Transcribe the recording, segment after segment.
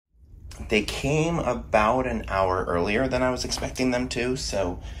They came about an hour earlier than I was expecting them to,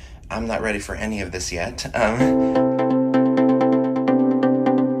 so I'm not ready for any of this yet.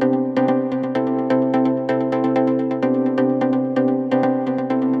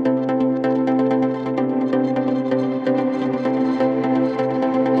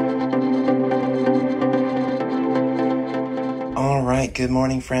 Alright, good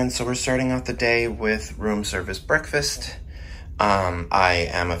morning friends. So we're starting off the day with room service breakfast. I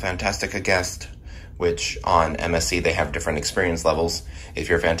am a Fantastica guest, which on MSC they have different experience levels. If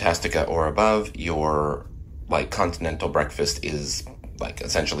you're Fantastica or above, your continental breakfast is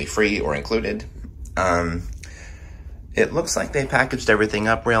essentially free or included. It looks like they packaged everything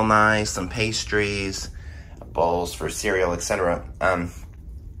up real nice, some pastries, bowls for cereal, etc.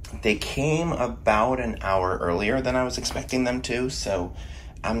 They came about an hour earlier than I was expecting them to, so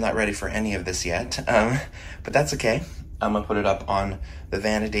I'm not ready for any of this yet. But that's okay. I'm gonna put it up on the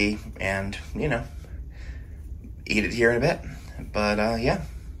vanity and, eat it here in a bit. But yeah,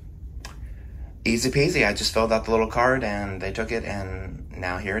 easy peasy. I just filled out the little card and they took it, and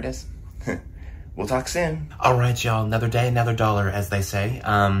now here it is. We'll talk soon. All right, y'all, another day, another dollar, as they say.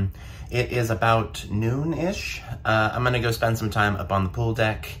 It is about noon-ish. I'm gonna go spend some time up on the pool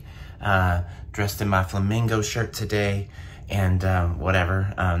deck, dressed in my flamingo shirt today, and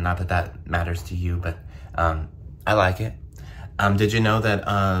whatever. Not that that matters to you, but I like it. Did you know that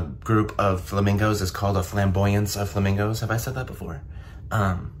a group of flamingos is called a flamboyance of flamingos? Have I said that before?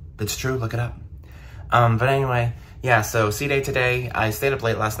 It's true, look it up. But anyway, yeah, so C-Day today. I stayed up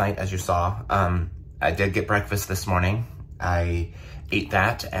late last night, as you saw. I did get breakfast this morning. I ate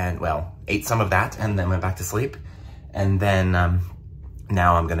that and, well, ate some of that and then went back to sleep. And then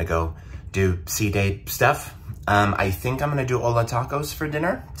now I'm gonna go do C-Day stuff. I think I'm gonna do Hola Tacos for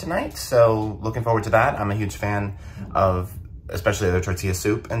dinner tonight, so looking forward to that. I'm a huge fan of especially their tortilla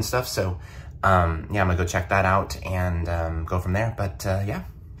soup and stuff, so yeah, I'm gonna go check that out and go from there. But yeah,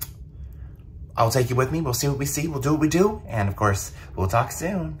 I'll take you with me. We'll see what we see, we'll do what we do, and of course, we'll talk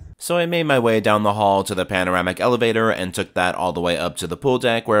soon. So I made my way down the hall to the panoramic elevator and took that all the way up to the pool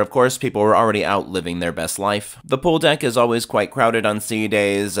deck, where of course people were already out living their best life. The pool deck is always quite crowded on sea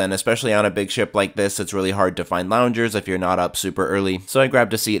days, and especially on a big ship like this, it's really hard to find loungers if you're not up super early. So I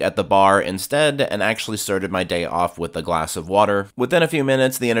grabbed a seat at the bar instead, and actually started my day off with a glass of water. Within a few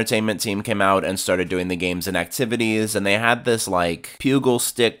minutes, the entertainment team came out and started doing the games and activities, and they had this pugil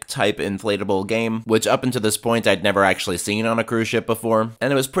stick type inflatable game, which up until this point I'd never actually seen on a cruise ship before,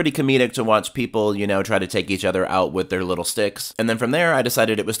 and it was pretty comedic to watch people, try to take each other out with their little sticks. And then from there, I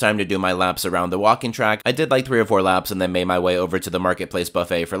decided it was time to do my laps around the walking track. I did 3 or 4 laps and then made my way over to the marketplace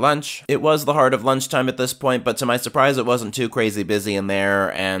buffet for lunch. It was the heart of lunchtime at this point, but to my surprise, it wasn't too crazy busy in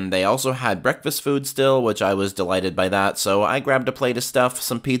there, and they also had breakfast food still, which I was delighted by that, so I grabbed a plate of stuff,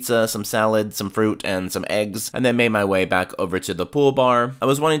 some pizza, some salad, some fruit, and some eggs, and then made my way back over to the pool bar. I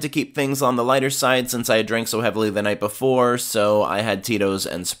was wanting to keep things on the lighter side since I had drank so heavily the night before, so I had Tito's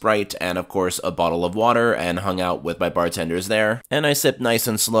and Sprite, and of course a bottle of water, and hung out with my bartenders there. And I sipped nice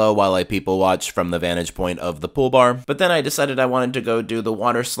and slow while I people watched from the vantage point of the pool bar. But then I decided I wanted to go do the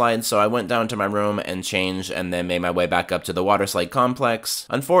water slide, so I went down to my room and changed, and then made my way back up to the water slide complex.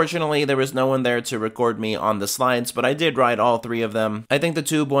 Unfortunately, there was no one there to record me on the slides, but I did ride all 3 of them. I think the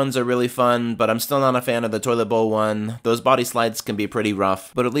tube ones are really fun, but I'm still not a fan of the toilet bowl one. Those body slides can be pretty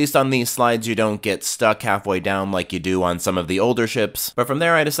rough, but at least on these slides you don't get stuck halfway down like you do on some of the older ships. But from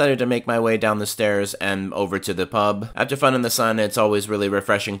there I decided to make my way down the stairs and over to the pub. After fun in the sun, it's always really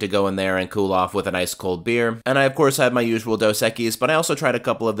refreshing to go in there and cool off with an ice cold beer. And I of course had my usual Dos Equis, but I also tried a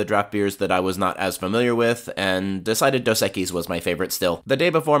couple of the draft beers that I was not as familiar with, and decided Dos Equis was my favorite still. The day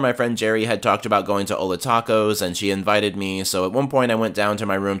before, my friend Jerry had talked about going to Hola Tacos, and she invited me, so at one point I went down to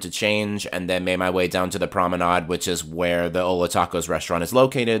my room to change, and then made my way down to the promenade, which is where the Hola Tacos restaurant is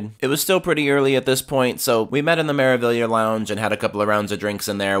located. It was still pretty early at this point, so we met in the Meraviglia lounge and had a couple of rounds of drinks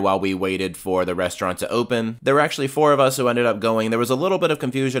in there while we waited for the restaurant to open. There were actually 4 of us who ended up going. There was a little bit of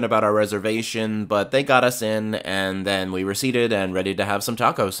confusion about our reservation, but they got us in, and then we were seated and ready to have some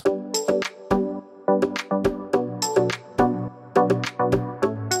tacos.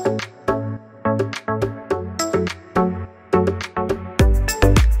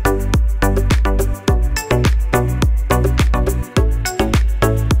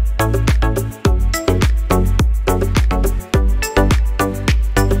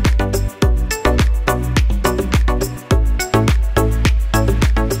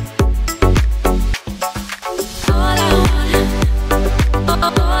 All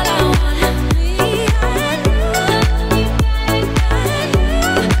I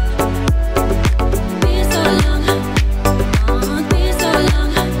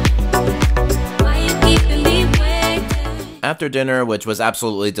After dinner, which was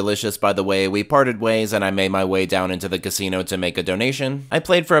absolutely delicious by the way, we parted ways and I made my way down into the casino to make a donation. I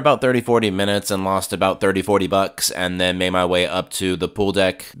played for about 30-40 minutes and lost about 30-40 bucks, and then made my way up to the pool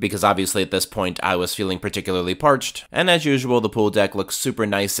deck because obviously at this point I was feeling particularly parched. And as usual, the pool deck looks super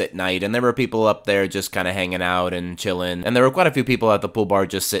nice at night, and there were people up there just kind of hanging out and chilling, and there were quite a few people at the pool bar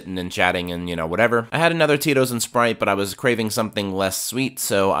just sitting and chatting and, you know, whatever. I had another Tito's and Sprite, but I was craving something less sweet,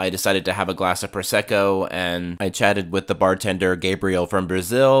 so I decided to have a glass of Prosecco, and I chatted with the bartender Gabriel from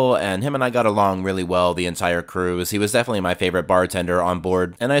Brazil, and him and I got along really well the entire cruise. He was definitely my favorite bartender on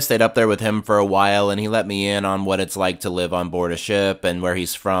board, and I stayed up there with him for a while, and he let me in on what it's like to live on board a ship and where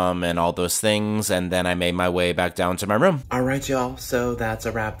he's from and all those things, and then I made my way back down to my room. Alright y'all, so that's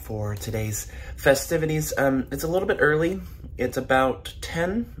a wrap for today's festivities. It's a little bit early. It's about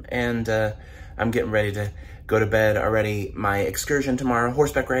 10, and I'm getting ready to go to bed already. My excursion tomorrow,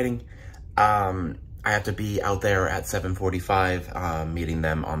 horseback riding, I have to be out there at 7:45, meeting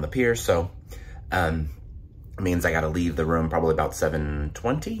them on the pier, so it means I gotta leave the room probably about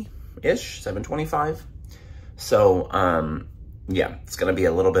 7:20-ish, 7:25. So, yeah, it's gonna be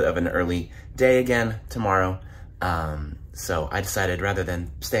a little bit of an early day again tomorrow. So I decided rather than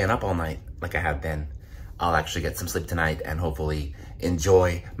staying up all night like I have been, I'll actually get some sleep tonight and hopefully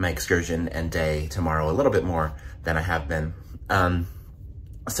enjoy my excursion and day tomorrow a little bit more than I have been.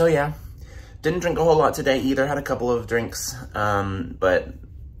 So yeah, didn't drink a whole lot today either. Had a couple of drinks, but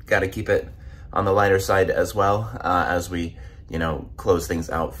gotta keep it on the lighter side as well, as we, you know, close things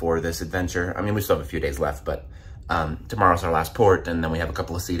out for this adventure. I mean, we still have a few days left, but tomorrow's our last port, and then we have a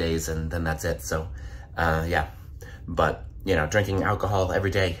couple of sea days, and then that's it. So yeah, but you know, drinking alcohol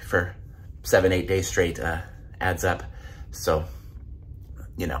every day for 7-8 days straight adds up. So,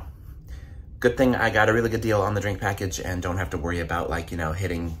 you know, good thing I got a really good deal on the drink package and don't have to worry about, like, you know,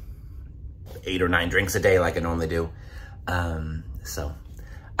 hitting 8 or 9 drinks a day like I normally do. So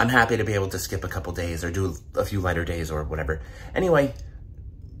I'm happy to be able to skip a couple days or do a few lighter days or whatever. Anyway,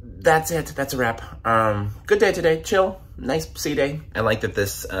 that's it. That's a wrap. Good day today. Chill. Nice sea day. I like that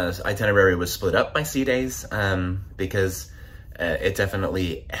this itinerary was split up by sea days, because it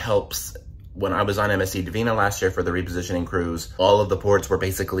definitely helps. When I was on MSC Divina last year for the repositioning cruise, all of the ports were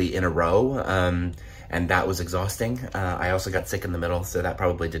basically in a row, and that was exhausting. I also got sick in the middle, so that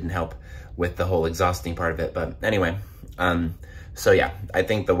probably didn't help with the whole exhausting part of it. But anyway, so yeah, I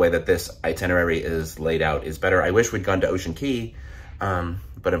think the way that this itinerary is laid out is better. I wish we'd gone to Ocean Key,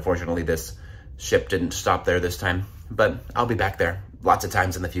 but unfortunately this ship didn't stop there this time. But I'll be back there lots of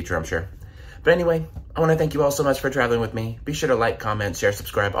times in the future, I'm sure. But anyway, I want to thank you all so much for traveling with me. Be sure to like, comment, share,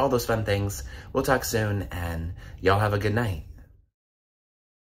 subscribe, all those fun things. We'll talk soon, and y'all have a good night.